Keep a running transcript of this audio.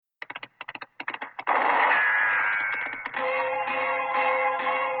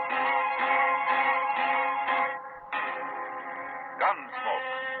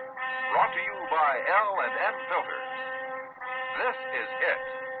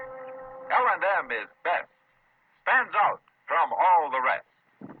L&M is best. Stands out from all the rest.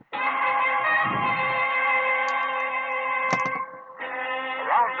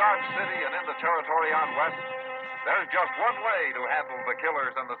 Around Dodge City and in the territory on West, there's just one way to handle the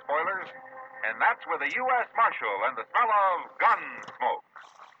killers and the spoilers, and that's with a U.S. Marshal and the smell of gun smoke.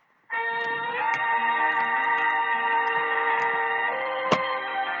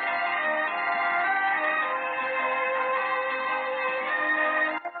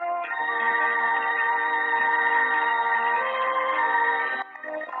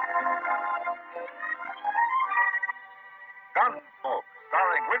 Gunsmoke,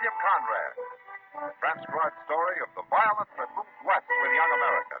 starring William Conrad. Transcribed story of the violence that moved west with young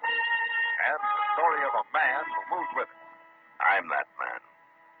America. And the story of a man who moved with it. I'm that man.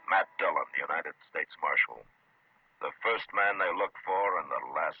 Matt Dillon, United States Marshal. The first man they look for and the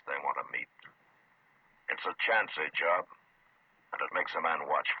last they want to meet. It's a chancy job, and it makes a man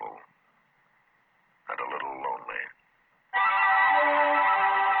watchful. And a little lonely.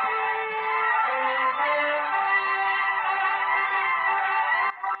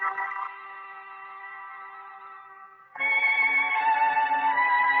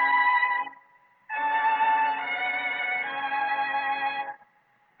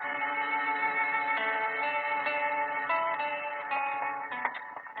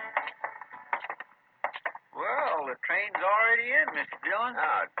 Well, the train's already in, Mr. Dillon.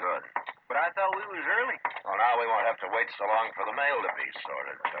 Ah, good. But I thought we was early. Well, now we won't have to wait so long for the mail to be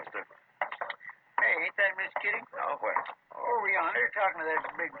sorted, Chester. Hey, ain't that Miss Kitty? No, where? Over yonder, talking to that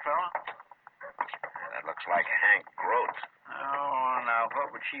big fella. That looks like Hank Grote. Oh, now,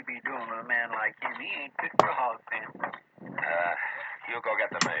 what would she be doing with a man like him? He ain't fit for a hog pen. You go get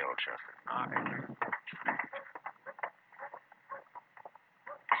the mail, Chester. Okay.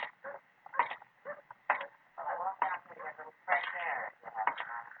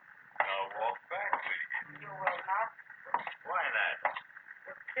 I'll walk back with you. You will not. Why not?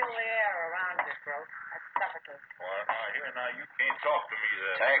 Chill the air around you, Grote. That's suffocating. Well, now, you can't talk to me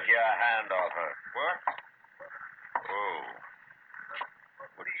that Take way. your hand off her. What? Oh.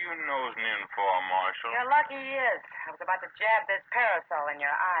 What are you nosing in for, Marshal? You're lucky he is. I was about to jab this parasol in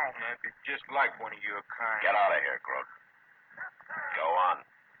your eye. That'd be just like one of your kind. Get out of here, Grote. Go on,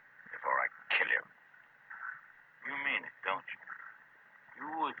 before I kill you. You mean it, don't you? You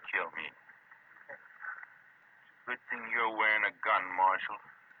would kill me. Good thing you're wearing a gun, Marshal.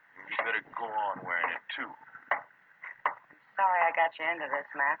 And you better go on wearing it, too. Sorry I got you into this,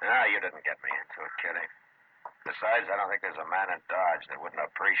 Matt. No, you didn't get me into it, Kitty. Besides, I don't think there's a man in Dodge that wouldn't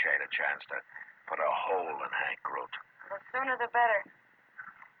appreciate a chance to put a hole in Hank Grote. The sooner the better.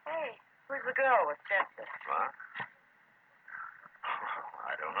 Hey, who's the girl with Chester? What?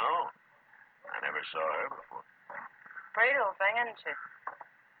 I don't know. I never saw her before. Pretty little thing, isn't she?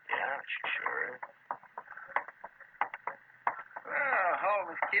 Yeah, she sure is. Well, hello,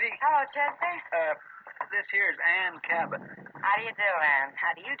 Miss Kitty. Hello, Chester. This here's Ann Cabot. How do you do, Anne?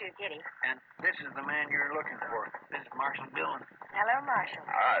 How do you do, Kitty? And this is the man you're looking for. This is Marshal Dillon. Hello, Marshal.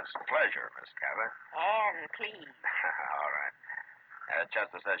 It's a pleasure, Miss Cabot. Anne, please. All right.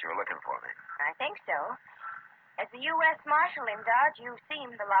 Chester says you were looking for me. I think so. As the U.S. Marshal in Dodge, you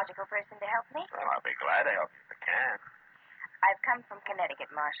seem the logical person to help me. Well, I'll be glad to help you if I can. I've come from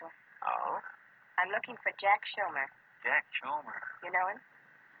Connecticut, Marshal. Oh? I'm looking for Jack Schomer. Jack Schomer. You know him?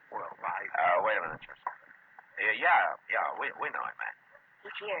 Well, I... Wait a minute, Chester. Yeah, we know him, man.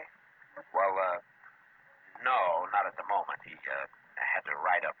 He's here. Well, no, not at the moment. He, had to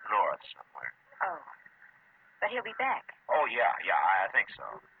ride up north somewhere. Oh. But he'll be back. Oh, yeah, I think so.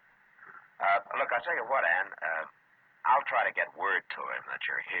 Look, I'll tell you what, Ann. I'll try to get word to him that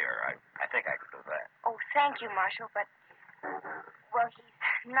you're here. I think I can do that. Oh, thank you, Marshal, but... Well,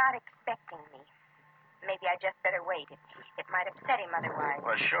 he's not expecting me. Maybe I just better wait. It might upset him otherwise.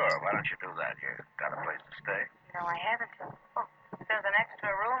 Well, sure. Why don't you do that? You got a place to stay? No, I haven't. Oh, there's an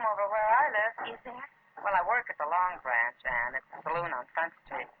extra room over where I live. Is there? Well, I work at the Long Branch, and it's a saloon on Front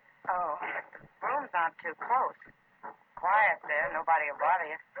Street. Oh, the room's not too close. Quiet there. Nobody will bother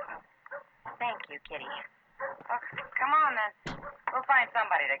you. Thank you, Kitty. Well, come on, then. We'll find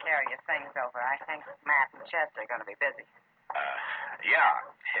somebody to carry your things over. I think Matt and Chester are going to be busy. Yeah,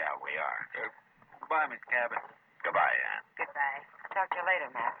 we are. Goodbye, Miss Cabot. Goodbye, Ann. Goodbye. Talk to you later,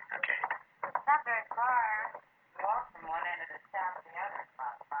 Matt. Okay. It's not very far. Walk from one end of the town to the other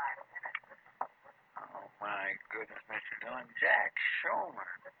about 5 minutes. Oh, my goodness, Mr. Dillon. Jack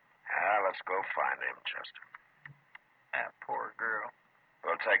Schomer. Let's go find him, Chester. That poor girl.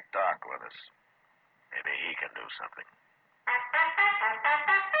 We'll take Doc with us. Maybe he can do something.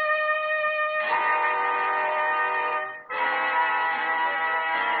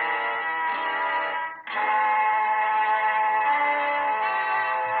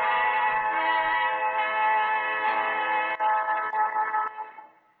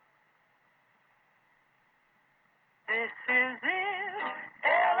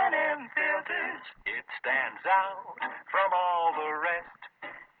 stands out from all the rest.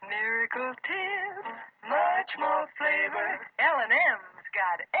 Miracle Tip, much more flavor. L&M's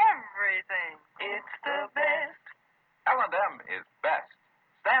got everything. It's the best. L&M is best.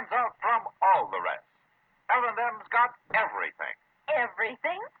 Stands out from all the rest. L&M's got everything.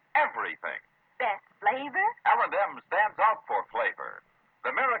 Everything? Everything. Best flavor? L&M stands out for flavor.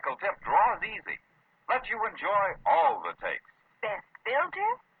 The Miracle Tip draws easy. Lets you enjoy all the takes. Best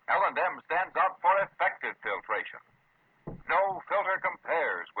filter? L&M stands out for effective filtration. No filter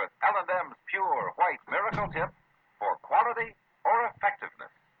compares with L&M's pure white Miracle Tip for quality or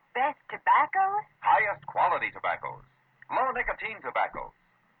effectiveness. Best tobaccos? Highest quality tobaccos. Low nicotine tobaccos.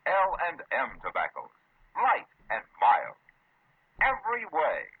 L&M tobaccos. Light and mild. Every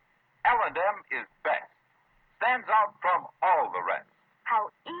way, L&M is best. Stands out from all the rest. How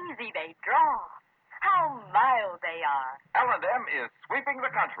easy they draw. How mild they are. L&M is sweeping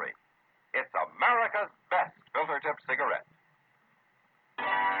the country. It's America's best filter tip cigarette.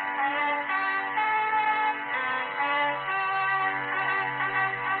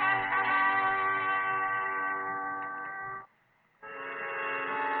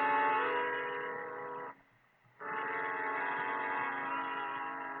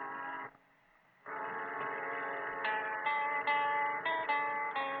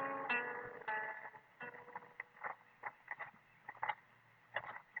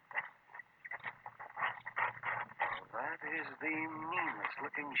 That is the meanest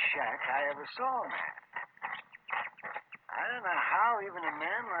looking shack I ever saw, man. I don't know how even a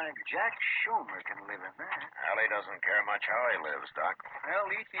man like Jack Schomer can live in that. Well, he doesn't care much how he lives, Doc. Well,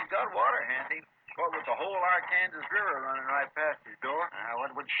 at least he's got water handy. What with the whole Arkansas River running right past his door.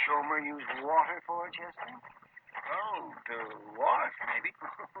 What would Schomer use water for, Chester? Oh, to wash, maybe.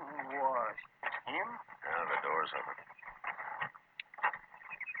 Wash him? Now the door's open.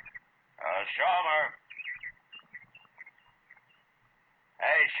 Schomer.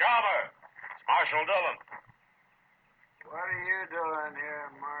 Hey, Schomer. It's Marshal Dillon. What are you doing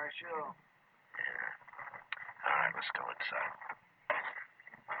here, Marshal? Yeah. All right, let's go inside.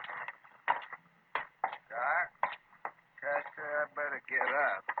 Doc, Chester, I better get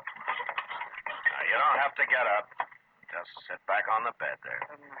up. Now, you don't have to get up. Just sit back on the bed there.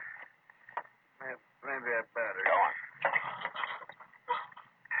 Maybe I better. Go on.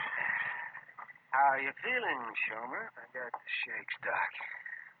 How are you feeling, Schomer? I got the shakes, Doc.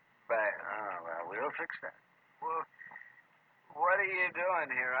 Bad. Oh, well, we'll fix that. Well, what are you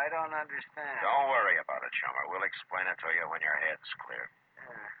doing here? I don't understand. Don't worry about it, Schomer. We'll explain it to you when your head's clear.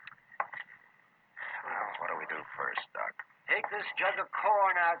 Well, what do we do first, Doc? Take this jug of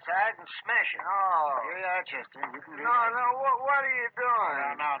corn outside and smash it. Oh. Here you are, Chester. You can do that. No, what are you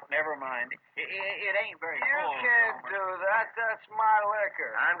doing? No, never mind. It ain't very full. You can't do that. That's my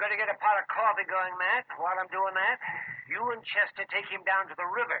liquor. I'm going to get a pot of coffee going, Matt. While I'm doing that, you and Chester take him down to the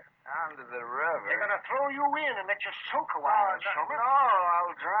river. Down to the river? They're going to throw you in and let you soak a while, Schomer. No,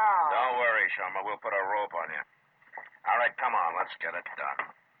 I'll drown. Don't worry, Schomer. We'll put a rope on you. All right, come on. Let's get it done.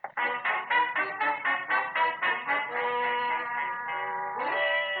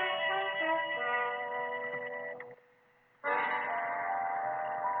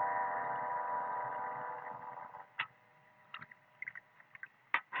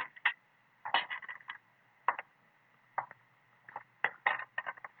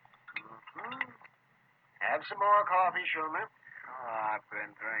 Have some more coffee, Schomer. Oh, I've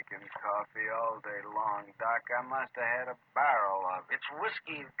been drinking coffee all day long, Doc. I must have had a barrel of it. It's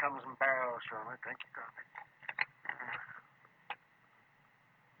whiskey that comes in barrels, Schomer. Drink your coffee.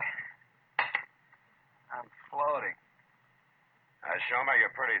 I'm floating. Schomer,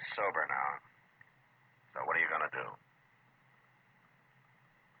 you're pretty sober now. So what are you going to do?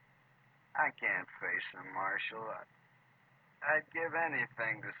 I can't face her, Marshal. I'd give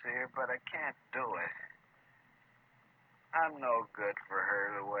anything to see her, but I can't do it. I'm no good for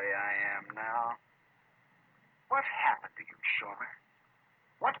her the way I am now. What happened to you, Schomer?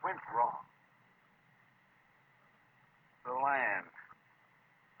 What went wrong? The land.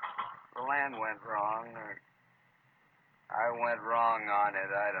 The land went wrong, or I went wrong on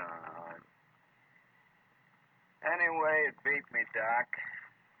it. I don't know. Anyway, it beat me, Doc.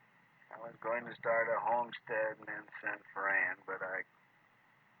 I was going to start a homestead and then send for Ann, but I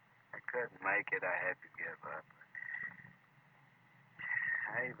couldn't make it. I had to give up.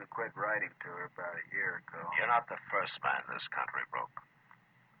 I even quit writing to her about a year ago. You're not the first man this country broke.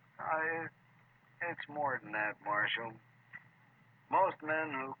 It's more than that, Marshal. Most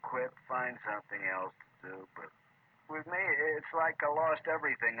men who quit find something else to do, but with me, it's like I lost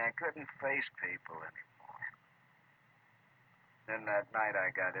everything. I couldn't face people anymore. Then that night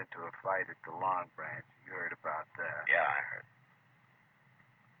I got into a fight at the Long Branch. You heard about that. Yeah, I heard.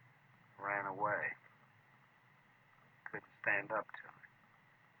 Ran away. Couldn't stand up to it.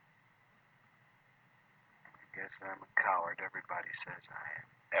 I guess I'm a coward. Everybody says I am.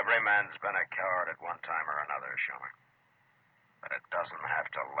 Every man's been a coward at one time or another, Schumer. But it doesn't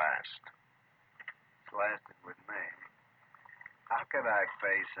have to last. It's lasted with me. How could I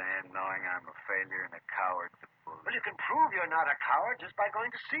face Ann knowing I'm a failure and a coward to boot? Well, you can prove you're not a coward just by going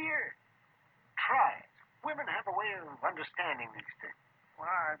to see her. Try it. Women have a way of understanding these things.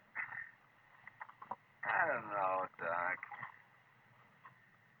 What? I don't know, Doc.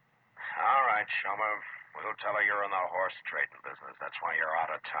 All right, Schumer. We'll tell her you're in the horse trading business. That's why you're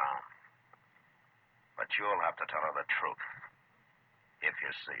out of town. But you'll have to tell her the truth. If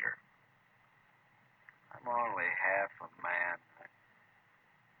you see her. I'm only half a man.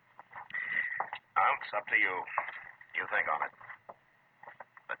 Well, it's up to you. You think on it.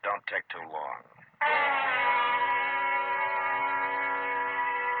 But don't take too long.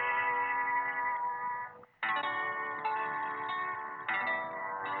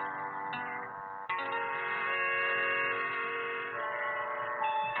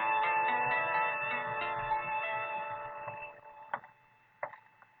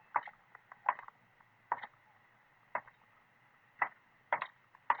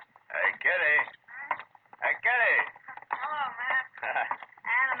 Hey, Kitty. Hey, Kitty. Hello, Matt.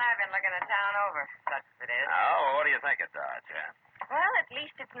 Ann and I've been looking the town over, such as it is. Oh, what do you think of Dodge, huh? Well, at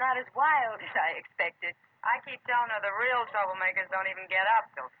least it's not as wild as I expected. I keep telling her the real troublemakers don't even get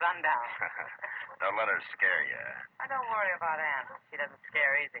up till sundown. Don't let her scare you. Don't worry about Ann. She doesn't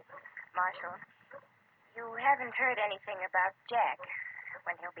scare easy. Marshal, you haven't heard anything about Jack,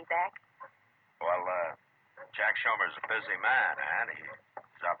 when he'll be back? Well, Jack Schomer's a busy man, and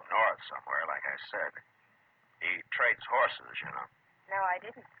he's up north somewhere, like I said. He trades horses, you know. No, I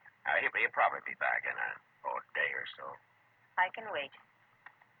didn't. He'll probably be back in a day or so. I can wait.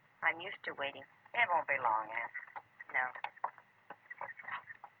 I'm used to waiting. It won't be long, Ann. No.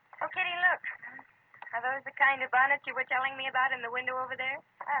 Oh, Kitty, look. Are those the kind of bonnets you were telling me about in the window over there?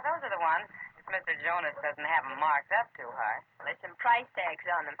 Those are the ones. If Mr. Jonas doesn't have them marked up too high. There's some price tags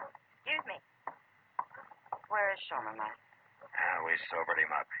on them. Excuse me. Where is Schumer, Matt? We sobered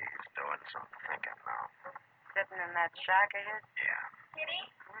him up. He's doing some thinking now. Sitting in that shack of his? Yeah. Kitty,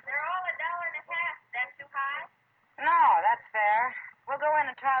 they're all $1.50. That's too high? No, that's fair. We'll go in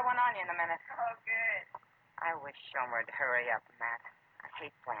and try one on you in a minute. Oh, good. I wish Schumer would hurry up, Matt. I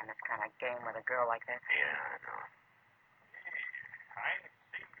hate playing this kind of game with a girl like that. Yeah, I know. I ain't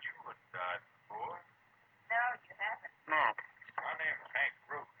seen you at Dodge before. No, you haven't. Matt. My name's Hank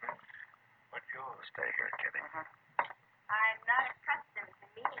Root. What's yours? Stay here, Kitty. I'm not accustomed to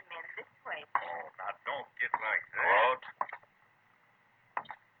meeting men this way. Oh, now don't get like that. Quote.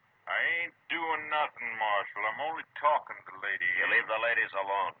 I ain't doing nothing, Marshal. I'm only talking to ladies. You leave the ladies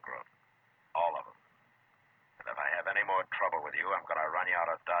alone, Groot. All of them. And if I have any more trouble with you, I'm going to run you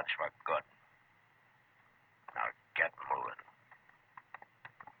out of Dodge for good. Now get moving.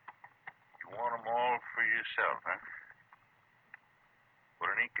 You want 'em all for yourself, huh?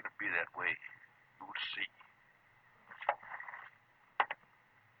 Well, it ain't gonna be that way. You'll see.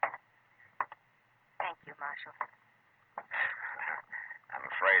 Thank you, Marshal. I'm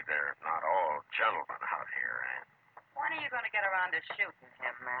afraid they're not all gentlemen out here, Ann. When are you going to get around to shooting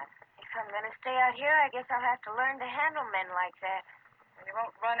him, Matt? If I'm going to stay out here, I guess I'll have to learn to handle men like that. You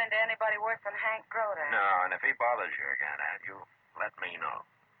won't run into anybody worse than Hank Grote, eh? No, and if he bothers you again, Ann, you let me know.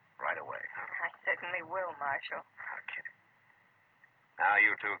 Right away, huh? I certainly will, Marshal. Okay. Now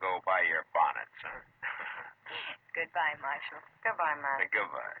you two go buy your bonnets, huh? Goodbye, Marshal. Goodbye, Matt.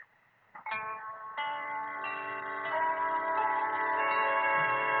 Goodbye.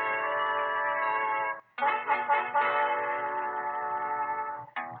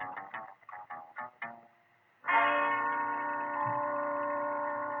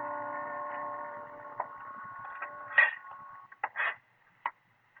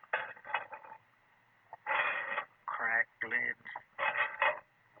 Cracked lids.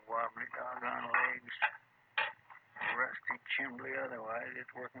 Wobbly doggone legs. Rusty chimbly otherwise. It's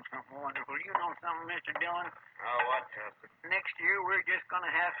working something wonderful. You know something, Mr. Dillon? Oh, what, Chester? Next year, we're just going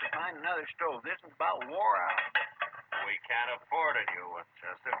to have to find another stove. This is about wore out. We can't afford a new one,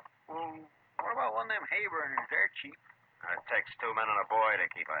 Chester. Well, what about one of them hay burners? They're cheap. It takes 2 men and a boy to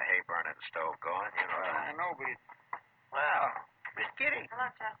keep a hay-burning stove going, you know that. I know, but... Well, Miss Kitty. Hello,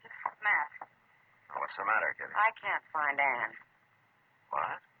 Chester. Matt. What's the matter, Kitty? I can't find Ann.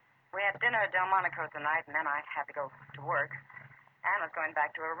 What? We had dinner at Delmonico tonight, and then I had to go to work. Ann was going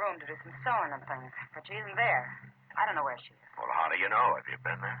back to her room to do some sewing and things, but she isn't there. I don't know where she is. Well, how do you know? Have you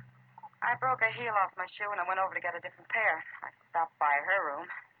been there? I broke a heel off my shoe and I went over to get a different pair. I stopped by her room.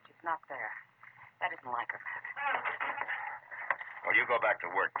 She's not there. That isn't like her, Matt. Well, you go back to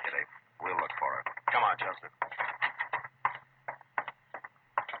work, Kitty. We'll look for her. Come on, Chester.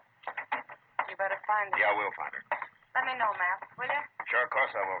 You better find her. Yeah, we'll find her. Let me know, Matt, will you? Sure, of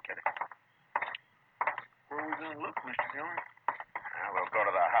course I will, Kitty. Where are we going to look, Mr. Dillon? We'll go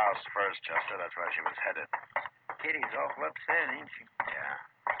to the house first, Chester. That's where she was headed. Kitty's awful upset, ain't she? Yeah.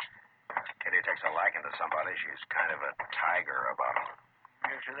 Kitty takes a liking to somebody. She's kind of a tiger about him.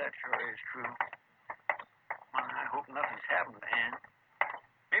 Yes, sir, that sure is true. Well, I hope nothing's happened to Ann.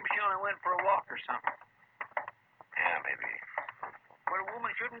 Maybe she only went for a walk or something. Yeah, maybe. But a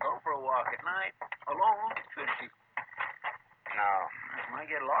woman shouldn't go for a walk at night alone, should she? No. She might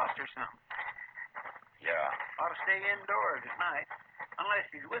get lost or something. Yeah. Ought to stay indoors at night, unless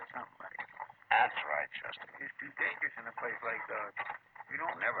she's with somebody. That's right, Chester. It's too dangerous in a place like that. You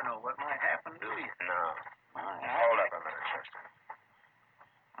don't never know what might happen, do you? No. Hold Hold up a minute, Chester.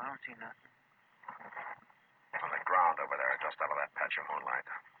 I don't see nothing. On the ground over there, just out of that patch of moonlight.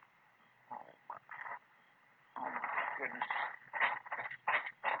 Oh, my goodness.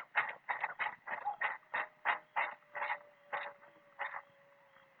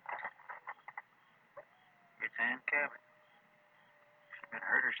 It's Ann Cabot. She's been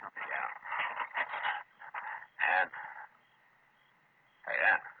hurt or something. Yeah. Ann. Hey,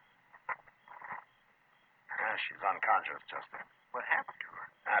 Ann. Yeah, she's unconscious, Chester. What happened to her?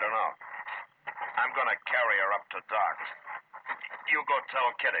 I don't know. I'm going to carry her up to Doc. You go tell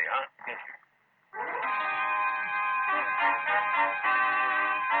Kitty, huh? Yes, sir.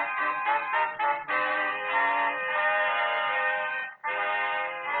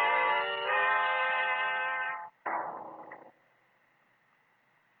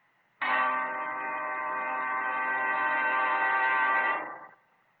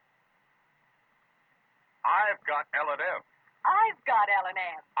 I've got L&M. I've got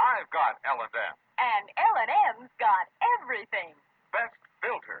L&M. I've got L&M. And L&M's got everything. Best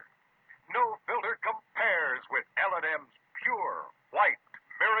filter. No filter compares with L&M's pure, white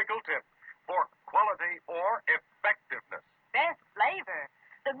miracle tip for quality or effectiveness. Best flavor.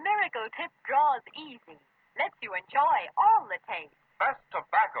 The Miracle Tip draws easy. Lets you enjoy all the taste. Best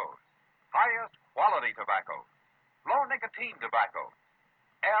tobaccos. Highest quality tobacco. Low nicotine tobacco.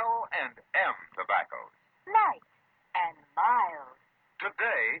 L&M tobacco. Light and mild.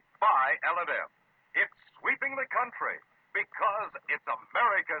 Today, buy L&M. It's sweeping the country because it's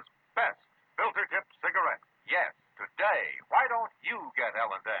America's best filter tip cigarette. Yes, today, why don't you get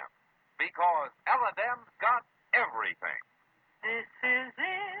L&M? Because L&M's got everything. This is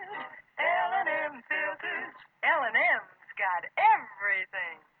it. L&M filters. L&M's got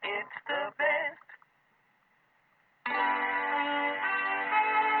everything. It's the best.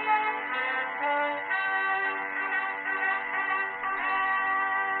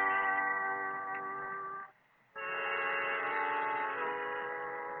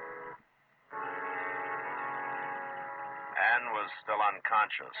 Ann was still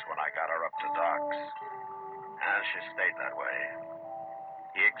unconscious when I got her up to Doc's. And she stayed that way.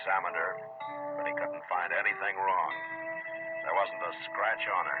 He examined her, but he couldn't find anything wrong. There wasn't a scratch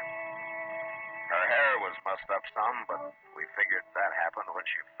on her. Her hair was mussed up some, but we figured that happened when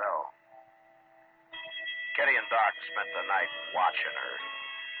she fell. Kitty and Doc spent the night watching her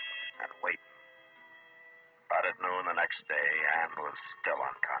and waiting. About at noon the next day, Ann was still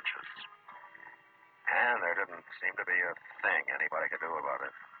unconscious. And there didn't seem to be a thing anybody could do about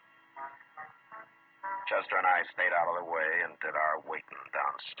it. Chester and I stayed out of the way and did our waiting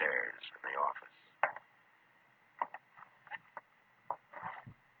downstairs in the office.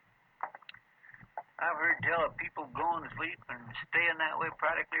 I've heard tell of people going to sleep and staying that way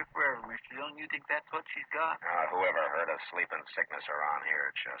practically forever, Mr. Dillon. You think that's what she's got? Whoever heard of sleeping sickness around here,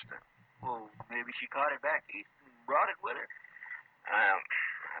 Chester? Well, maybe she caught it back east and brought it with her. Well,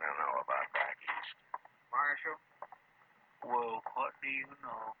 I don't know about back east. Marshal? Well, what do you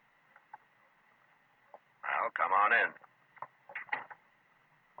know? Well, come on in.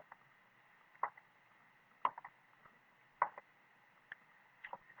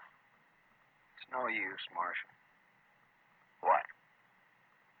 It's no use, Marshal. What?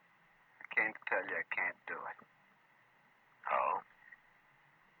 I came to tell you I can't do it. Oh?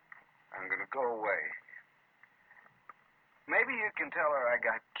 I'm going to go away. Maybe you can tell her I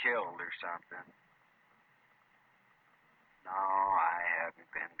got killed or something. No, I haven't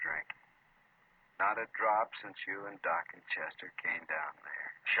been drinking. Not a drop since you and Doc and Chester came down there.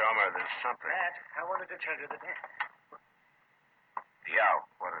 Shomer, there's something. Matt, I wanted to tell you that. Yeah,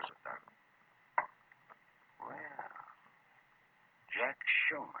 what is it, Doc? Well,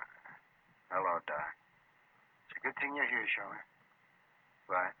 Shomer. Hello, Doc. It's a good thing you're here, Shomer.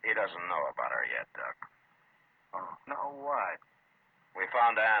 What? He doesn't know about her yet, Doc. Oh, no, what? We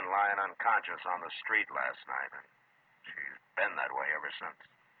found Ann lying unconscious on the street last night, and she's been that way ever since.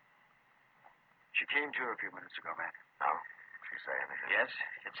 She came to a few minutes ago, Matt. No? She say anything? Yes.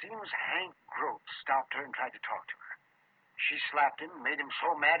 It seems Hank Grote stopped her and tried to talk to her. She slapped him, made him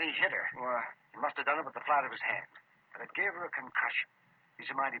so mad he hit her. Well, he must have done it with the flat of his hand. But it gave her a concussion. He's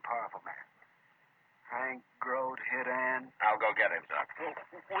a mighty powerful man. Hank Grote hit Ann. I'll go get him, Doc.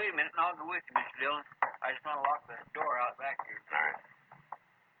 Wait a minute, and I'll go with you, Mr. Dillon. I just want to lock the door out back here. All right.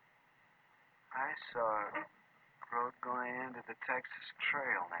 I saw Grote going into the Texas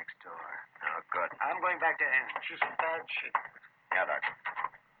Trail next door. Oh, good. I'm going back to Ann. She's in bad shape. Yeah, Doc.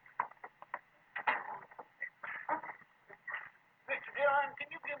 Mr. Dillon, can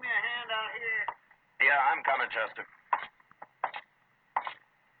you give me a hand out here? Yeah, I'm coming, Chester.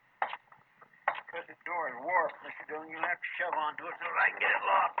 Because the door is warped, Mr. Dillon. You'll have to shove onto it so I can get it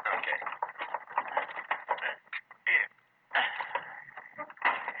locked. Okay.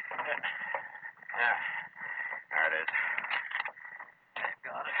 Yeah. There it is.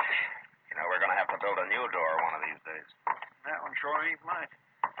 Got it. You know, we're going to have to build a new door one of these days. That one sure ain't much.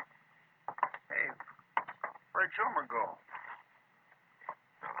 Hey, where'd Shomer go?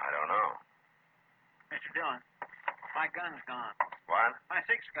 I don't know. Mr. Dillon, my gun's gone. What? My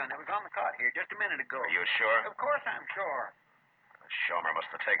six gun. It was on the cot here just a minute ago. Are you sure? Of course I'm sure. Shomer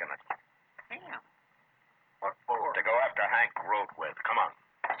must have taken it. Him? What for? To go after Hank Grote with. Come on.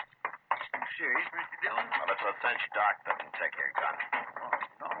 You serious, Mr. Dillon? Well, it's a cinch Doc doesn't take your gun. Oh,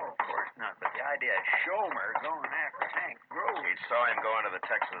 no, of course not. But the idea of Shomer going after Hank Grote. We saw him go into the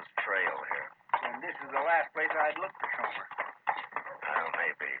Texas Trail here. And this is the last place I'd look for Shomer. Well,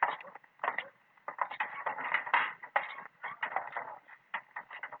 maybe.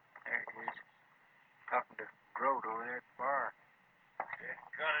 There he is. Talking to Grote over there at the bar. That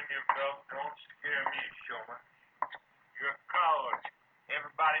gun in your belt don't scare me, Shomer. You're a coward.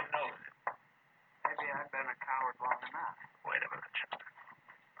 Everybody knows it. Maybe I've been a coward long enough. Wait a minute, Chester.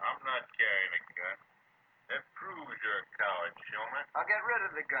 I'm not carrying a gun. That proves you're a coward, Shomer. I'll get rid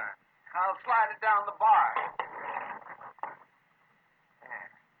of the gun. I'll slide it down the bar.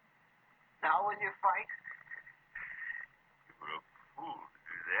 There. Now will you fight? You're a fool to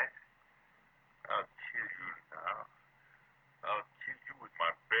do that. I'll kill you now. I'll kill you with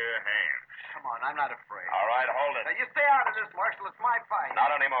my bare hands. Come on, I'm not afraid. All right, hold it. Now you stay out of this, Marshal. It's my fight.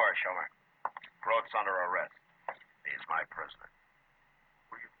 Not anymore, Shomer. Grote's under arrest. He's my prisoner.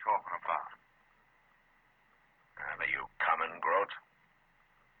 What are you talking about? And are you coming, Grote?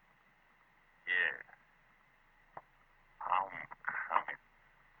 Yeah. I'm coming.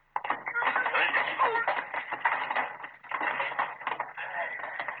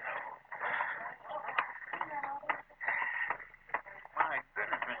 My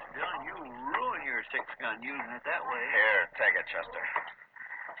goodness, Mr. Dillon, you ruin your six gun using it that way. Here, take it, Chester.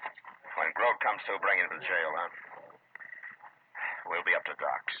 When Grote comes to, bring him to jail, huh? We'll be up to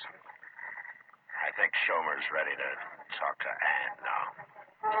Doc's. I think Shomer's ready to talk to Ann now.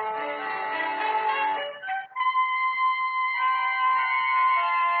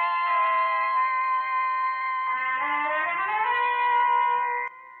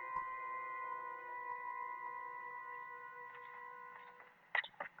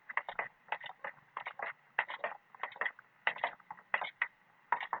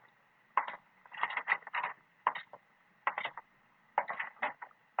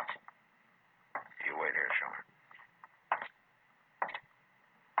 You wait here, Shomer.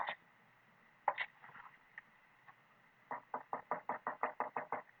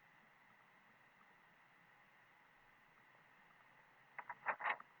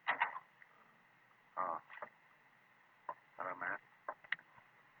 Oh. Hello, Matt.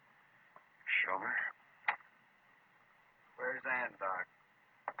 Shomer? Where's Ann, Doc?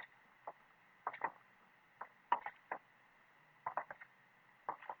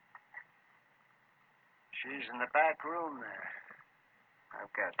 She's in the back room there.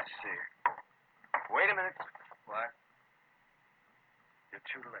 I've got to see her. Wait a minute. What? You're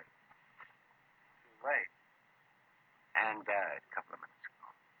too late. Too late. Ann died a couple of minutes ago.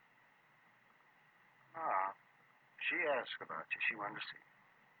 Oh. She asked about you. She wanted to see you.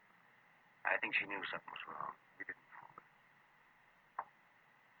 I think she knew something was wrong. You didn't fool her.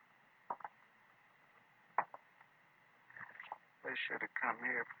 They should have come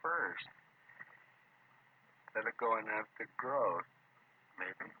here first. Instead of going after Grote.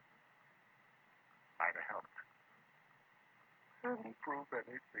 Maybe. Might have helped. Didn't prove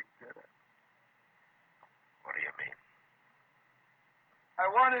anything, did it? What do you mean? I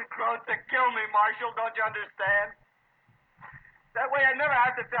wanted Gross to kill me, Marshal, don't you understand? That way I never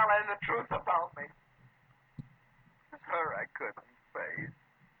have to tell Ann the truth about me. Her I couldn't face.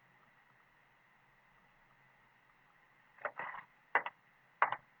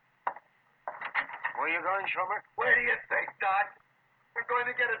 Where you going, Shomer? Where do you think, Doc? We're going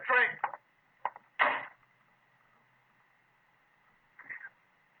to get a drink.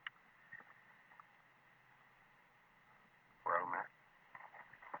 Well, Matt,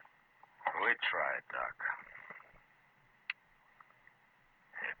 we tried, Doc.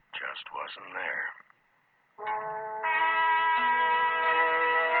 It just wasn't there.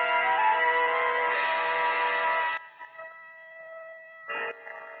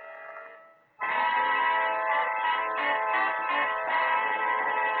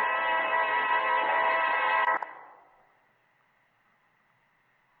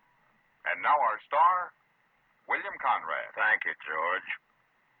 And now our star, William Conrad. Thank you, George.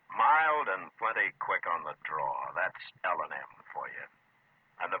 Mild and plenty quick on the draw. That's L&M for you.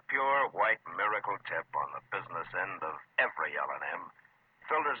 And a pure white miracle tip on the business end of every L&M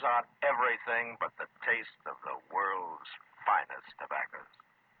filters out everything but the taste of the world's finest tobaccos.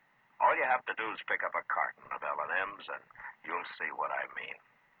 All you have to do is pick up a carton of L&M's and you'll see what I mean.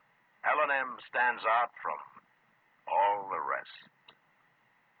 L&M stands out from all the rest.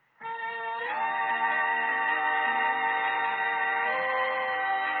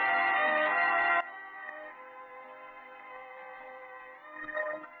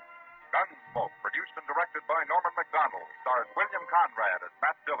 Gunsmoke, produced and directed by Norman McDonald, stars William Conrad as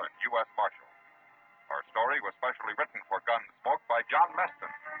Matt Dillon, U.S. Marshal. Our story was specially written for Gunsmoke by John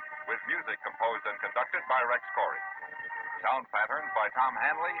Meston, with music composed and conducted by Rex Corey. Sound patterns by Tom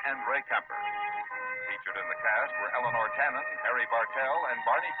Hanley and Ray Kemper. Featured in the cast were Eleanor Tannen, Harry Bartell, and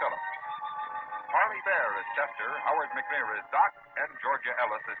Barney Phillips. Harley Bear as Chester, Howard McNear as Doc, and Georgia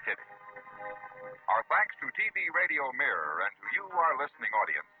Ellis as Kitty. Our thanks to TV Radio Mirror and to you, our listening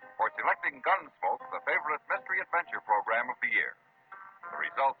audience, for selecting Gunsmoke, the favorite mystery adventure program of the year. The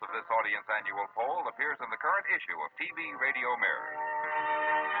results of this audience annual poll appears in the current issue of TV Radio Mirror.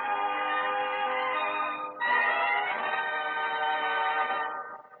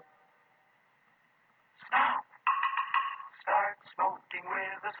 Stop. Start smoking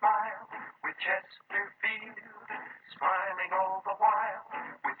with a smile with Chesterfield. Smiling all the while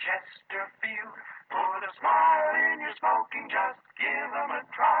with Chesterfield. Put a smile in your smoking, just give them a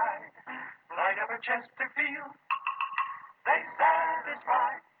try. Light up a Chesterfield, they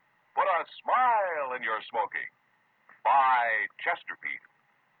satisfy. Put a smile in your smoking. By Chesterfield.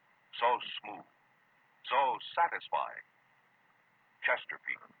 So smooth. So satisfying.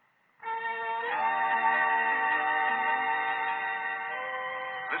 Chesterfield.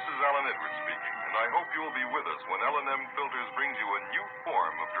 This is Alan Edwards speaking, and I hope you'll be with us when L&M Filters brings you a new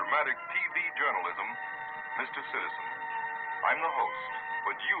form of dramatic TV journalism, Mr. Citizen. I'm the host,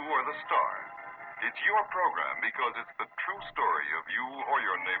 but you are the star. It's your program because it's the true story of you or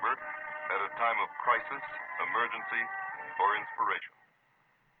your neighbor at a time of crisis, emergency, or inspiration.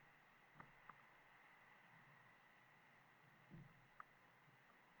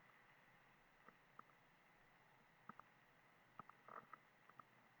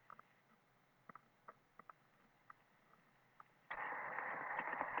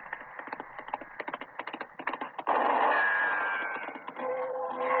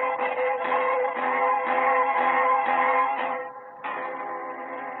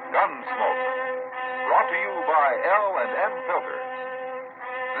 Gunsmoke, brought to you by L&M Filters.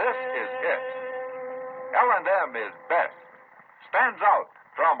 This is it. L&M is best. Stands out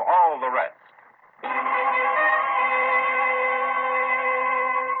from all the rest.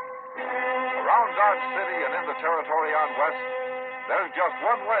 Around Dodge City and in the territory on West, there's just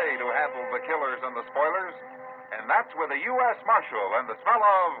one way to handle the killers and the spoilers, and that's with a U.S. Marshal and the smell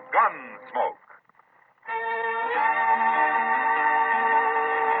of gun smoke.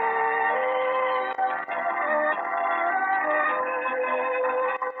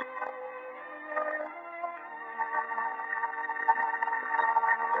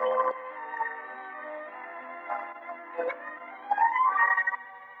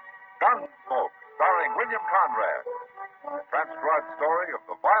 Gunsmoke, starring William Conrad. Transcribed story of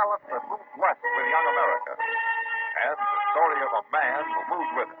the violence that moved west with young America. And the story of a man who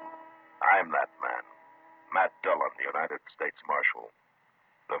moved with it. I'm that man. Matt Dillon, the United States Marshal.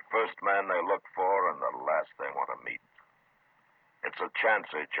 The first man they look for and the last they want to meet. It's a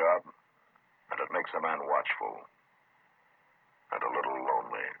chancy job, and it makes a man watchful. And a little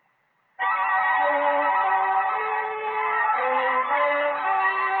lonely.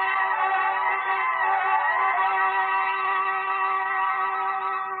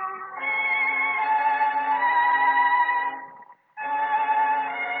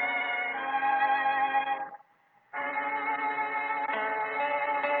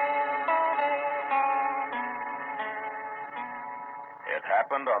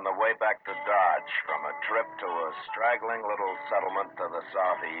 happened on the way back to Dodge from a trip to a straggling little settlement to the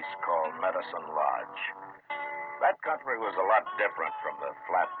southeast called Medicine Lodge. That country was a lot different from the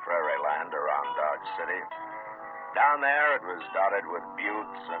flat prairie land around Dodge City. Down there, it was dotted with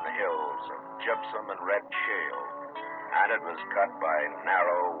buttes and hills of gypsum and red shale, and it was cut by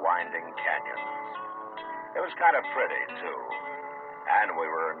narrow, winding canyons. It was kind of pretty, too, and we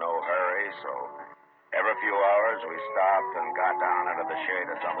were in no hurry, so every few hours we stopped and got down into the shade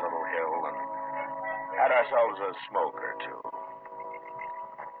of some little hill and had ourselves a smoke or two.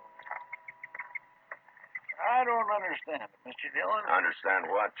 I don't understand it, Mr. Dillon. Understand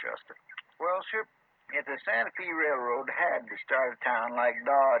what, Chester? Well, sir, if the Santa Fe Railroad had to start a town like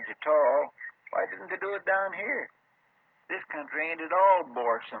Dodge at all, why didn't they do it down here? This country ain't at all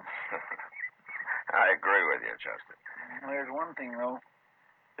boresome. I agree with you, Chester. There's one thing, though.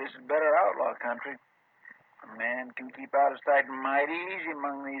 This is better outlaw country. A man can keep out of sight mighty easy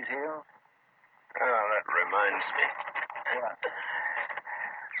among these hills. Oh, that reminds me. What?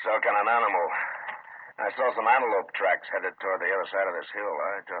 So can an animal. I saw some antelope tracks headed toward the other side of this hill.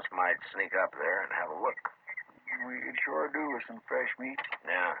 I just might sneak up there and have a look. We could sure do with some fresh meat.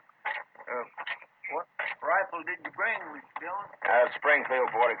 Yeah. What rifle did you bring, Mr. Dillon? Springfield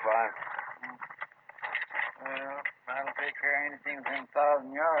 45. Well, that'll take care of anything within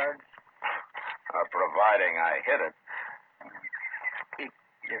 1,000 yards. Providing I hit it. If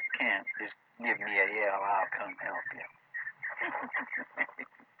you can't, just give me a yell. I'll come help you.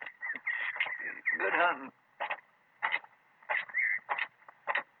 Good hunting.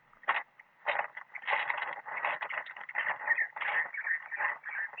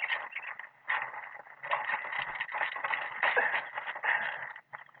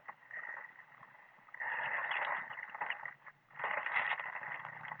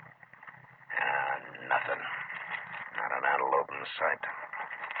 Nothing. Not an antelope in sight.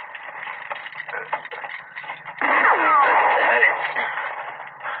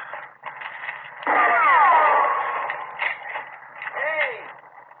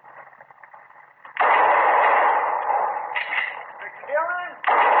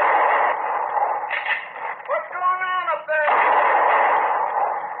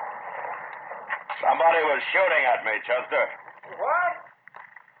 Somebody was shooting at me, Chester. What?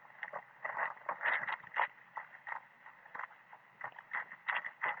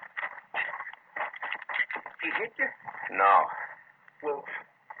 He hit you? No. Well,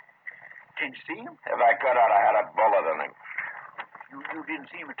 can you see him? If I could, I'd have had a bullet in him. You didn't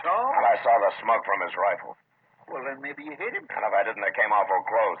see him at all? And I saw the smoke from his rifle. Well, then maybe you hit him. And if I didn't, it came awful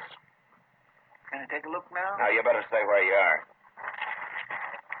close. Can I take a look now? Now, you better stay where you are.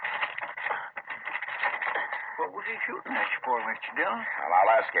 What was he shooting at you for, Mr. Dillon? Well,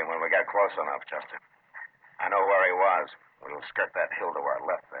 I'll ask him when we get close enough, Chester. I know where he was. We'll skirt that hill to our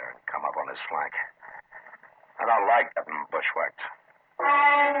left there and come up on his flank. I don't like getting bushwhacked.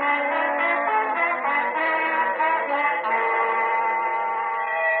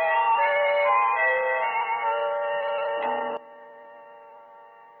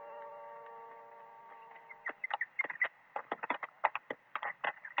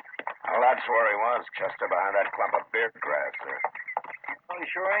 Well, that's where he was, Chester, behind that clump of beard grass there. Well, he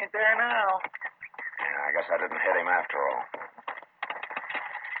sure ain't there now. Yeah, I guess I didn't hit him after all.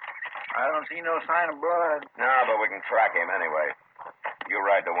 I don't see no sign of blood. No, but we can track him anyway. You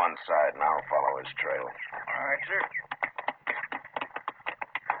ride to one side, and I'll follow his trail. All right, sir.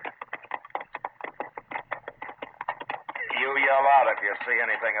 You yell out if you see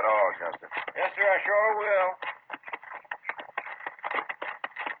anything at all, Chester. Yes, sir, I sure will.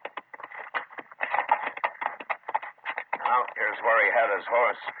 Now, here's where he had his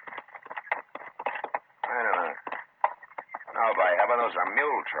horse. Wait a minute. No, by heaven, those are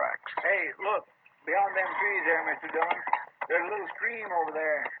mule tracks. Hey, look. Beyond them trees there, Mr. Dillon. There's a little stream over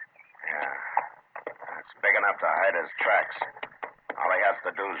there. Yeah. It's big enough to hide his tracks. All he has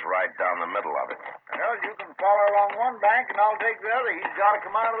to do is ride down the middle of it. Well, you can follow along one bank and I'll take the other. He's got to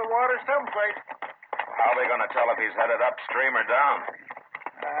come out of the water someplace. How are they going to tell if he's headed upstream or down?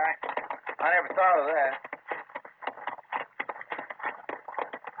 I never thought of that.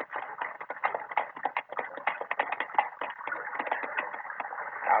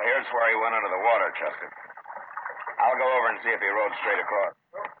 Now, here's where he went into the water, Chester. I'll go over and see if he rode straight across.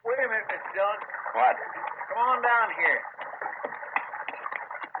 Wait a minute, Mr. Dillon. What? Come on down here.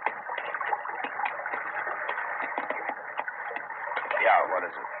 Yeah, what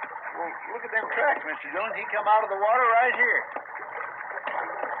is it? Well, look at them tracks, Mr. Dillon. He come out of the water right here.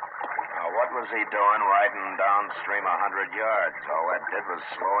 Now, what was he doing riding downstream 100 yards? All that did was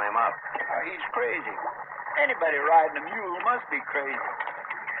slow him up. He's crazy. Anybody riding a mule must be crazy.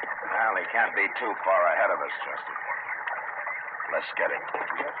 Well, he can't be too far ahead of us, Chester. Let's get him.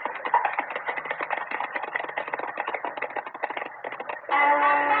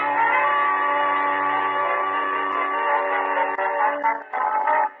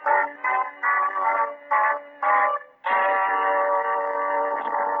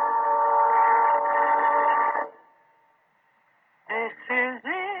 This is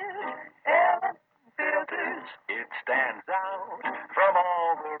it, Ellen Filters. It stands out from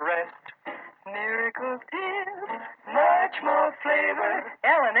all the rest. Miracle Tip, much more flavor.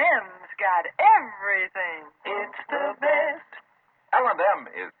 L&M's got everything. It's the best. L&M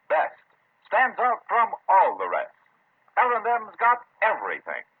is best. Stands out from all the rest. L&M's got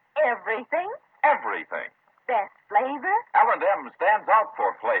everything. Everything? Everything. Best flavor? L&M stands out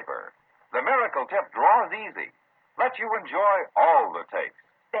for flavor. The Miracle Tip draws easy. Lets you enjoy all the taste.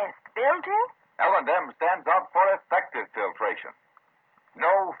 Best filter? L&M stands out for effective filtration.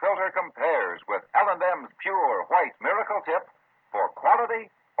 No filter compares with L&M's pure white Miracle Tip for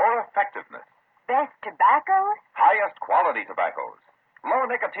quality or effectiveness. Best tobaccos? Highest quality tobaccos. Low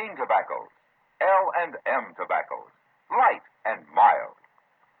nicotine tobaccos. L&M tobaccos. Light and mild.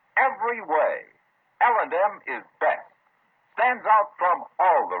 Every way, L&M is best. Stands out from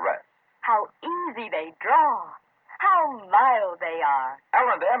all the rest. How easy they draw. How mild they are.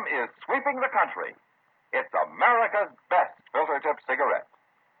 L&M is sweeping the country. It's America's best filter tip cigarette.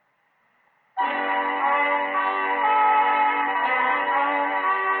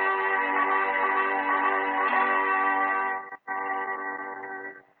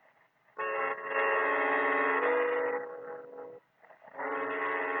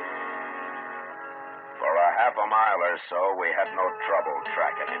 For a half a mile or so, we had no trouble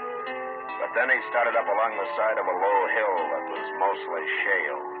tracking him. But then he started up along the side of a low hill that was mostly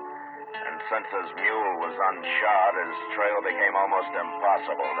shale. And since his mule was unshod, his trail became almost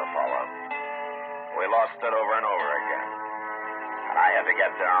impossible to follow. We lost it over and over again. And I had to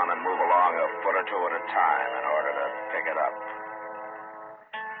get down and move along a foot or two at a time in order to pick it up.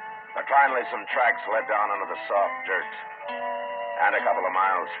 But finally, some tracks led down into the soft dirt. And a couple of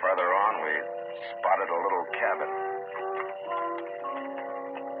miles further on, we spotted a little cabin.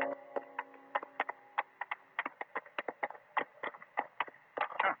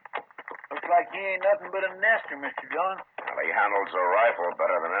 Looks like he ain't nothing but a nester, Mr. Dillon. Well, he handles a rifle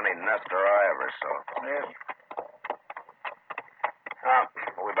better than any nester I ever saw. Yes.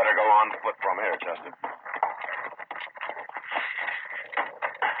 We better go on foot from here, Chester.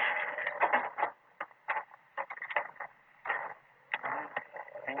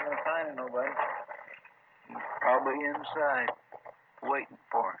 Ain't no finding nobody. He's probably inside, waiting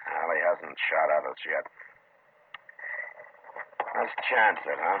for us. Well, he hasn't shot at us yet. Let's chance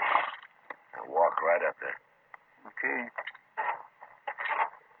it, huh? And walk right up there. Okay.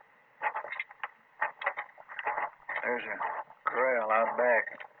 There's a corral out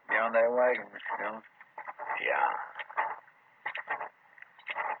back beyond that wagon, Mr. Dillon. Yeah.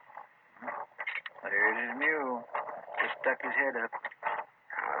 There's his mule. Just stuck his head up.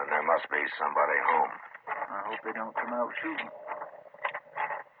 There must be somebody home. I hope they don't come out shooting.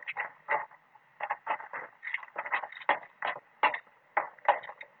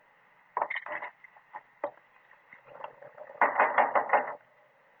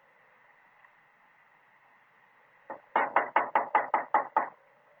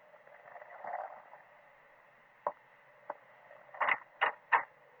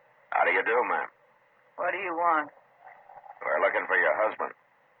 How do you do, ma'am? What do you want? We're looking for your husband.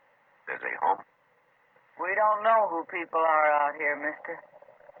 Is he home? We don't know who people are out here, mister.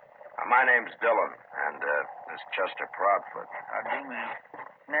 My name's Dillon, and this is Chester Proudfoot. How do you, ma'am?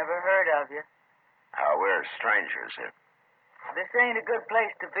 Never heard of you. We're strangers here. This ain't a good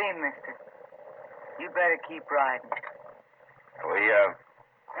place to be, mister. You better keep riding. We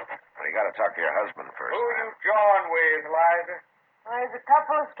gotta talk to your husband first. Who you jawing with, Liza? There's a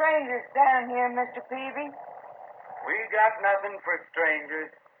couple of strangers down here, Mr. Peavy. We got nothing for strangers.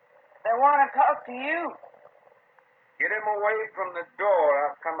 They want to talk to you. Get him away from the door.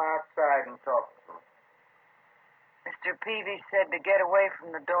 I'll come outside and talk to him. Mr. Peavy said to get away from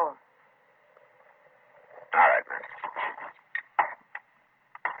the door. All right, man.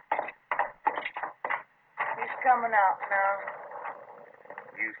 He's coming out now.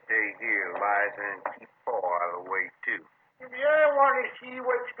 You stay here, Liza, and keep Paul out of the way, too. Yeah, I want to see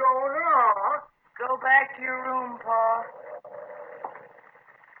what's going on. Go back to your room, Paul.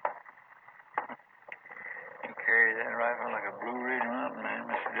 You carry that rifle like a Blue Ridge Mountain man,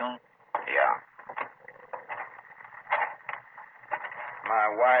 Mr. Dillon? Yeah.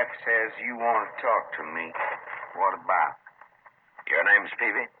 My wife says you want to talk to me. What about? Your name's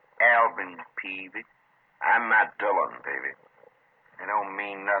Peavy? Alvin Peavy. I'm Matt Dillon, Peavy. It don't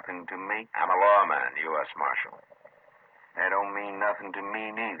mean nothing to me. I'm a lawman, U.S. Marshal. That don't mean nothing to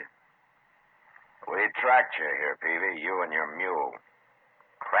me neither. We tracked you here, Peavy, you and your mule.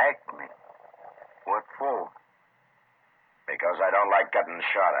 Tracked me? What for? Because I don't like getting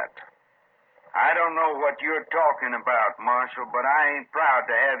shot at. I don't know what you're talking about, Marshal, but I ain't proud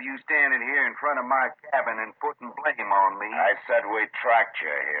to have you standing here in front of my cabin and putting blame on me. I said we tracked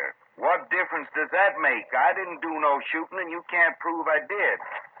you here. What difference does that make? I didn't do no shooting, and you can't prove I did.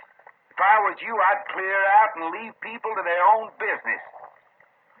 If I was you, I'd clear out and leave people to their own business.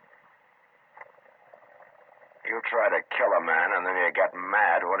 You try to kill a man, and then you get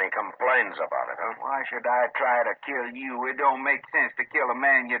mad when he complains about it, huh? Why should I try to kill you? It don't make sense to kill a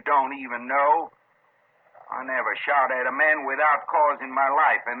man you don't even know. I never shot at a man without cause in my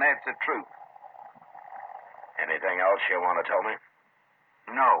life, and that's the truth. Anything else you want to tell me?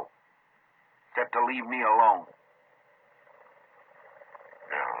 No. Except to leave me alone.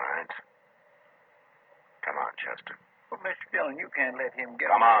 All right. Come on, Chester. Well, Mr. Dillon, you can't let him get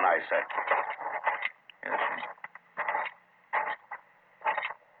Come on, I said. Yes, sir.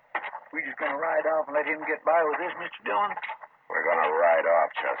 We just going to ride off and let him get by with this, Mr. Dillon? We're going to ride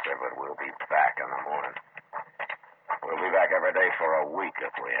off, Chester, but we'll be back in the morning. We'll be back every day for a week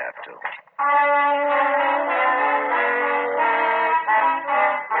if we have to.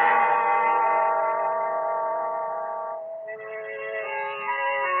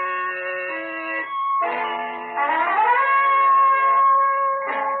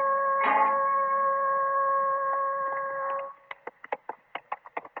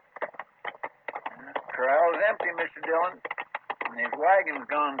 Corral's empty, Mr. Dillon. And his wagon's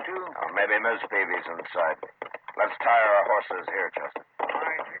gone, too. Oh, maybe Miss Peavy's inside. Let's tie our horses here, Chester.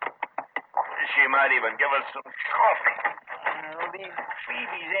 She might even give us some coffee. Well, these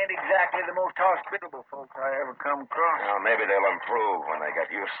Phoebes ain't exactly the most hospitable folks I ever come across. Well, maybe they'll improve when they get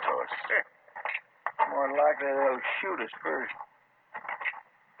used to us. More likely they'll shoot us first.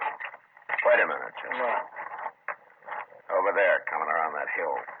 Wait a minute, Chester. What? Over there, coming around that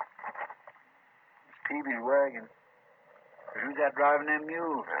hill. Peavy's wagon. Who's that driving them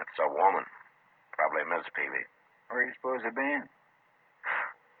mules? That's a woman. Probably Miss Peavy. Where you suppose they've been?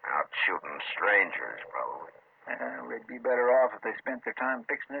 Out shooting strangers, probably. They'd be better off if they spent their time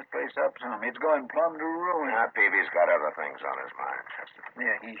fixing this place up some. It's going plumb to ruin. Now, Peavy's got other things on his mind, Chester.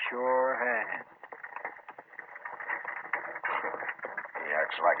 Yeah, he sure has. He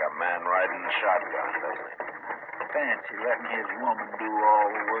acts like a man riding a shotgun, doesn't he? Fancy letting his woman do all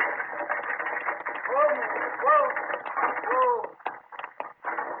the work. Whoa!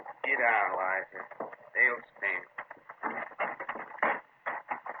 Get down, Liza. They'll stand.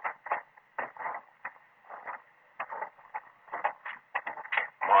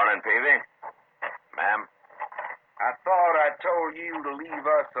 Morning, Peavy. Ma'am? I thought I told you to leave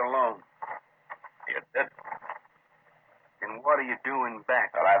us alone. You did? And what are you doing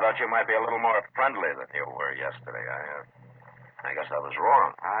back? Well, I thought you might be a little more friendly than you were yesterday. I guess I was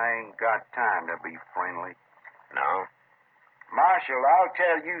wrong. I ain't got time to be friendly. No? Marshal, I'll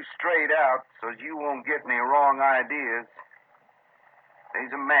tell you straight out so you won't get any wrong ideas.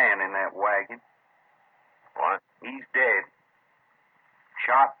 There's a man in that wagon. What? He's dead.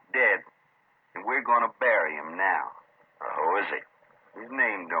 Shot dead. And we're going to bury him now. Who is he? His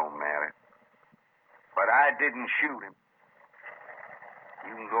name don't matter. But I didn't shoot him.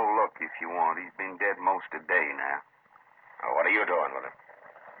 You can go look if you want. He's been dead most of the day now. Oh, what are you doing with him?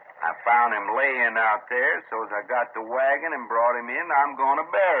 I found him laying out there, so as I got the wagon and brought him in, I'm going to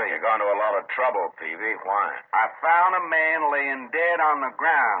bury him. You're going to a lot of trouble, Peavy. Why? I found a man laying dead on the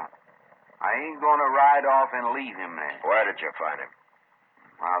ground. I ain't going to ride off and leave him there. Where did you find him?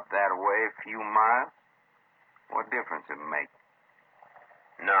 Out that way, a few miles. What difference it make?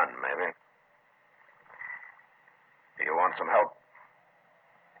 None, maybe. Do you want some help?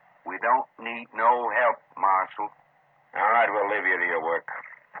 We don't need no help, Marshal. All right, we'll leave you to your work.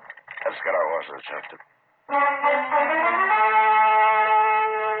 Let's get our horses, Chester.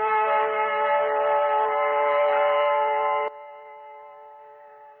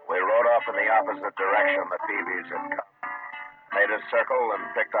 We rode off in the opposite direction the Peavys had come. Made a circle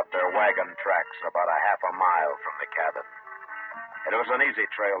and picked up their wagon tracks about a half a mile from the cabin. It was an easy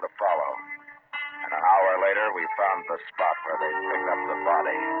trail to follow. And an hour later, we found the spot where they picked up the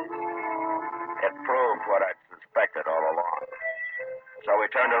body. It proved what I'd suspected all along. So we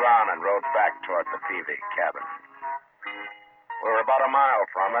turned around and rode back toward the Peavy cabin. We were about a mile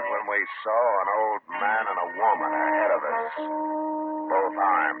from it when we saw an old man and a woman ahead of us, both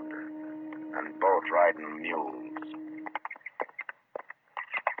armed and both riding mules.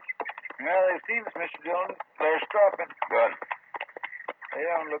 Well, they seem, Mr. Dillon. They're stopping. Good. They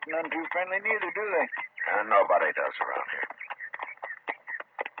don't look none too friendly neither, do they? Nobody does around here.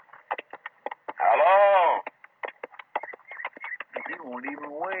 Hello? He won't even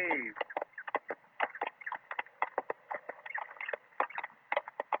wave.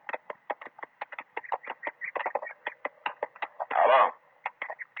 Hello?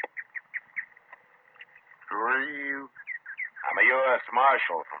 Who are you? I'm a U.S.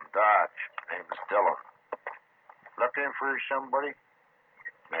 Marshal from Dodge. Name's Dillon. Looking for somebody?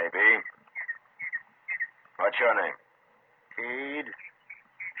 Maybe. What's your name? Cade.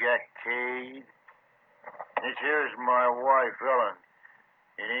 Jack Cade. This here's my wife, Ellen.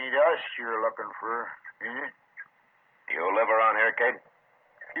 It ain't us you're looking for, is it? You live around here, Kate?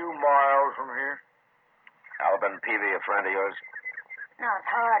 A few miles from here. Alvin Peavy, a friend of yours? Not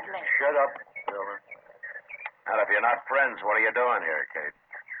hardly. Shut up, Ellen. And if you're not friends, what are you doing here, Kate?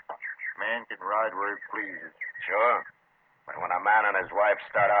 Man can ride where he pleases. Sure. But when a man and his wife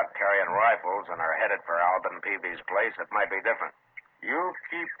start out carrying rifles and are headed for Alvin Peavy's place, it might be different. You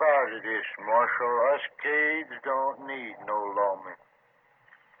keep out of this, Marshal. Us Cades don't need no lawmen.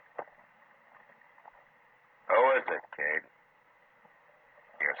 Who is it, Cade?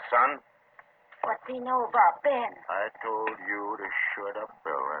 Your son? What's he know about Ben? I told you to shut up,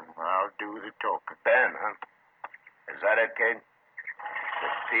 Ellen. I'll do the talking. Ben, huh? Is that it, Cade?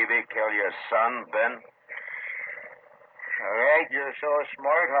 Did Peavy kill your son, Ben? All right, you're so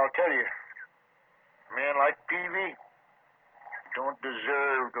smart, I'll tell you. A man like Peavy don't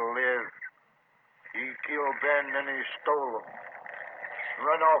deserve to live. He killed Ben, then he stole him.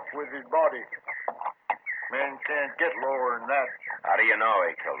 Run off with his body. Men can't get lower than that. How do you know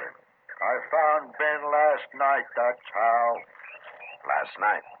he killed him? I found Ben last night, that's how. Last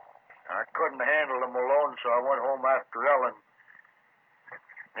night? I couldn't handle him alone, so I went home after Ellen.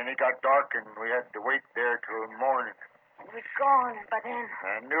 Then it got dark, and we had to wait there till morning. He was gone by then.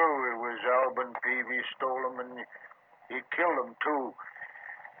 I knew it was Alvin Peavy stole him, and he killed him, too.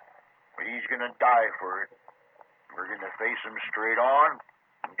 But he's going to die for it. We're going to face him straight on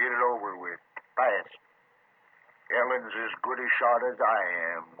and get it over with. Fast. Ellen's as good a shot as I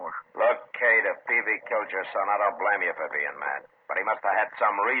am. Look, Cade, if Peavy killed your son, I don't blame you for being mad. But he must have had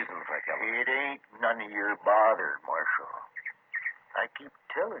some reason for killing him. It ain't none of your bother, Marshal. I keep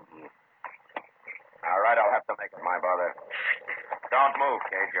telling you. All right, I'll have to make it my bother. Don't move,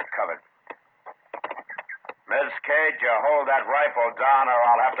 Cade. You're covered. Miss Cade, you hold that rifle down or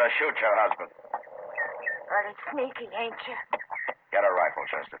I'll have to shoot your husband. Pretty sneaky, ain't you? Get a rifle,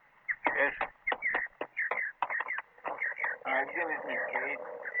 Chester. Yes. Give it me, Cade.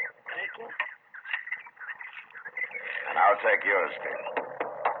 Take it? And I'll take yours, Cade.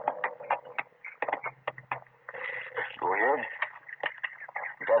 Go ahead.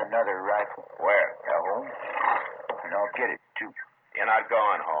 You got another rifle. Where? At home. And I'll get it, too. You're not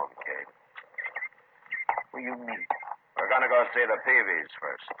going home, Cade. What do you mean? We're going to go see the Peavies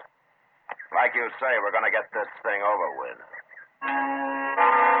first. Like you say, we're going to get this thing over with.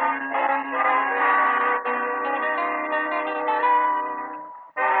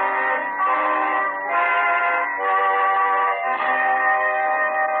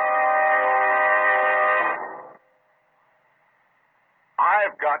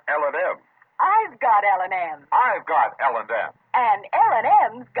 I've got L&M. I've got L&M. I've got L&M. And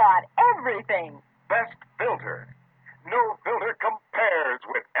L&M's got everything. Best filter. No filter compares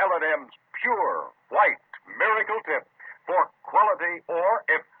with L&M's pure, white miracle tip for quality or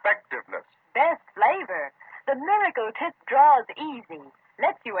effectiveness. Best flavor. The Miracle Tip draws easy.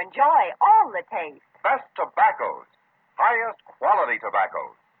 Lets you enjoy all the taste. Best tobaccos. Highest quality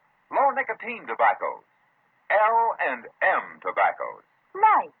tobaccos. Low nicotine tobaccos. L&M tobaccos.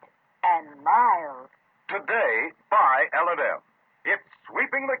 Light and mild. Today, buy L&M. It's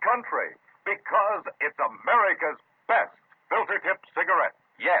sweeping the country because it's America's best filter tip cigarette.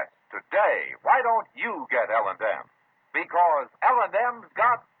 Yes, today, why don't you get L&M? Because L&M's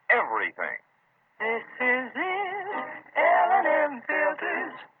got everything. This is it. L&M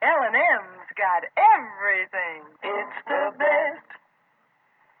filters. L&M's got everything. It's the best.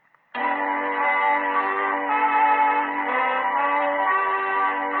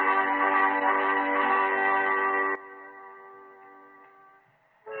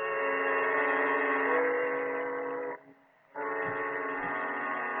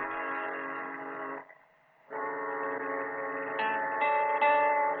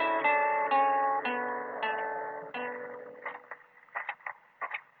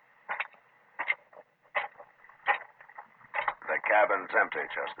 The cabin's empty,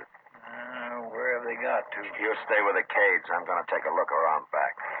 Chester. Where have they got to? You stay with the Cades. I'm going to take a look around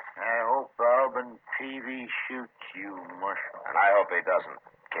back. I hope Alvin Peavy shoots you, Marshal. And I hope he doesn't.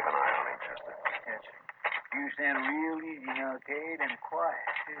 Keep an eye on him, Chester. Yes, sir. You sound real easy now, Cade, and quiet,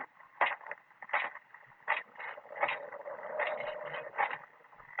 too.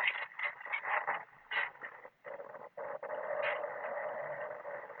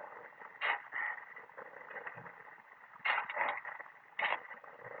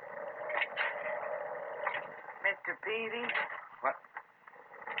 Mr. Peavy? What?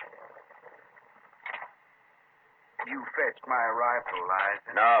 You fetched my rifle,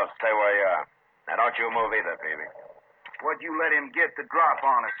 Liza. No, stay where you are. Now, don't you move either, Peavy. What'd you let him get the drop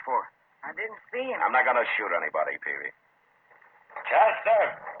on us for? I didn't see him. I'm not going to shoot anybody, Peavy. Chester!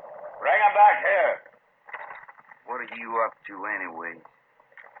 Bring him back here. What are you up to anyway?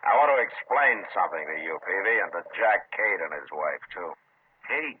 I want to explain something to you, Peavy, and to Jack Cade and his wife, too.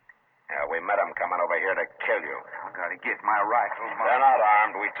 Cade? Yeah, we met him coming over here to kill you. I gotta get my rifle, They're not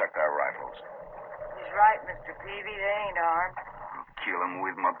armed. We took their rifles. He's right, Mr. Peavy. They ain't armed. I'll kill him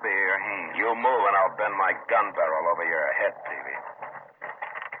with my bare hands. You move and I'll bend my gun barrel over your head, Peavy.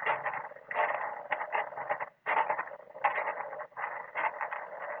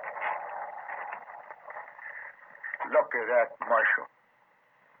 Look at that, Marshal.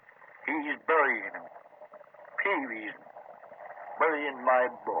 He's burying him. Peavy's burying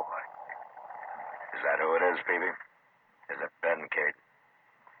my boy. Is that who it is, Peavy? Is it Ben Cade?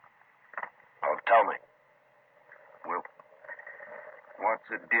 Oh, tell me. Well, what's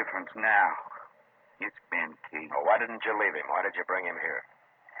the difference now? It's Ben Cade. Oh, why didn't you leave him? Why did you bring him here?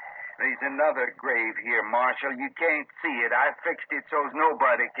 There's another grave here, Marshal. You can't see it. I fixed it so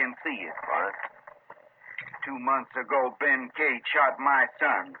nobody can see it. What? 2 months ago, Ben Cade shot my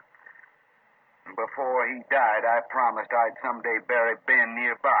son. Before he died, I promised I'd someday bury Ben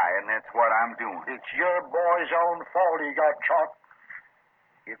nearby, and that's what I'm doing. It's your boy's own fault he got shot.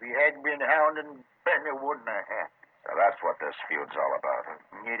 If he hadn't been hounding, Ben, it wouldn't have happened. So that's what this feud's all about,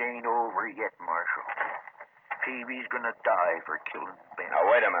 huh? It ain't over yet, Marshal. Peavy's gonna die for killing Ben. Now,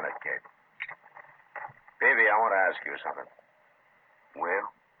 wait a minute, Cade. Peavy, I want to ask you something.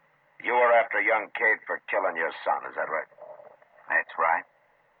 Well? You were after young Cade for killing your son, is that right? That's right.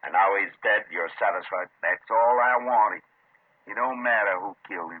 And now he's dead, you're satisfied? That's all I wanted. It don't matter who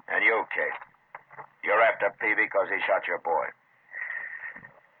killed him. And you, Cade. You're after Peavy because he shot your boy.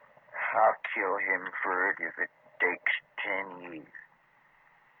 I'll kill him for it if it takes 10 years.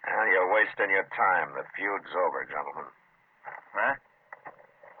 Well, you're wasting your time. The feud's over, gentlemen. Huh?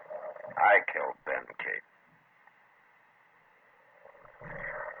 I killed Ben Cade.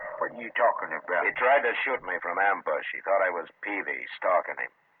 What are you talking about? He tried to shoot me from ambush. He thought I was Peavy, stalking him.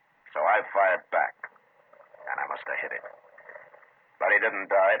 So I fired back. And I must have hit him. But he didn't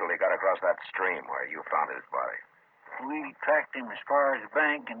die till he got across that stream where you found his body. We tracked him as far as the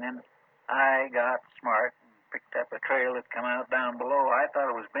bank, and then I got smart and picked up a trail that come out down below. I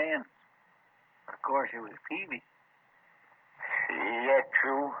thought it was Ben's. Of course, it was Peavy. Is that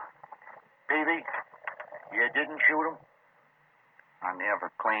true, Peavy? You didn't shoot him? I never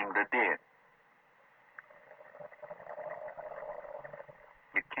claimed I did.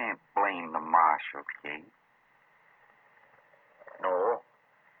 You can't blame the marshal, Cade. No.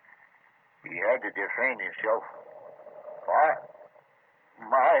 He had to defend himself. Why?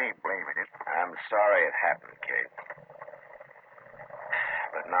 I ain't blaming him. I'm sorry it happened, Cade.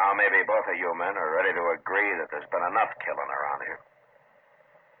 But now maybe both of you men are ready to agree that there's been enough killing around here.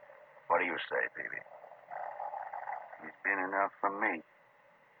 What do you say, Peavy? It's been enough for me.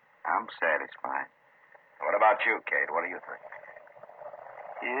 I'm satisfied. What about you, Cade? What do you think?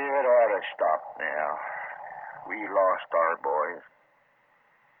 It ought to stop now. We lost our boys.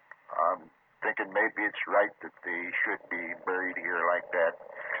 I'm thinking maybe it's right that they should be buried here like that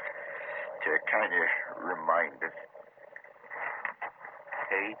to kind of remind us.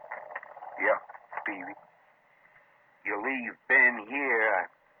 Cade? Yeah, Peavy. You leave Ben here, I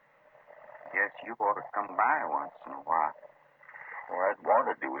guess you ought to come by once in a while. Well, I'd want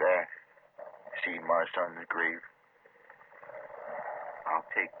to do that. See my son's grave. I'll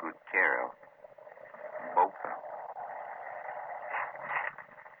take good care of both of them.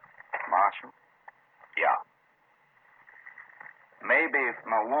 Marshal? Yeah. Maybe if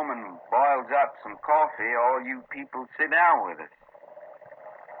my woman boils up some coffee, all you people sit down with us.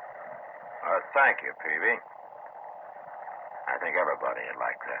 Thank you, Peavy. I think everybody would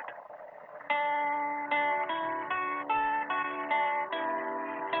like that.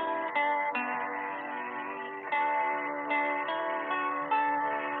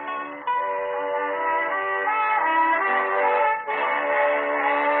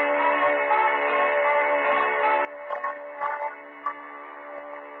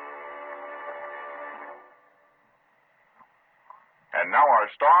 And now our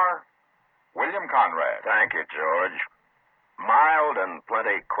star, William Conrad. Thank you, George. Mild and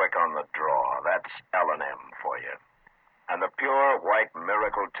plenty quick on the draw. That's L&M for you. And the pure white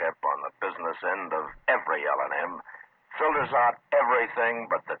miracle tip on the business end of every L&M filters out everything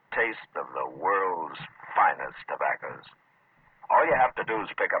but the taste of the world's finest tobaccos. All you have to do is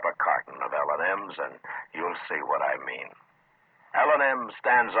pick up a carton of L&M's and you'll see what I mean. L&M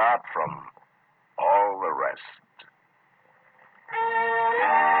stands out from all the rest.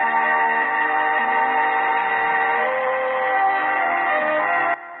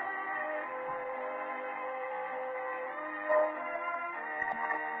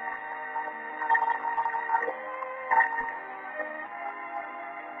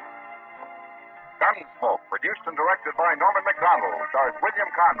 Gunsmoke, produced and directed by Norman McDonald, stars William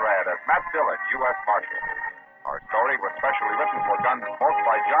Conrad as Matt Dillon, U.S. Marshal. Our story was specially written for Gunsmoke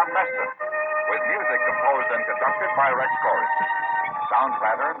by John Meston, with music composed and conducted by Rex Corey. Sound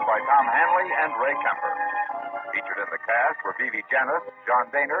patterns by Tom Hanley and Ray Kemper. Featured in the cast were B.B. Janis, John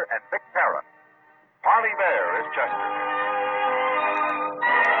Daner, and Vic Perrin. Parley Bear is Chester.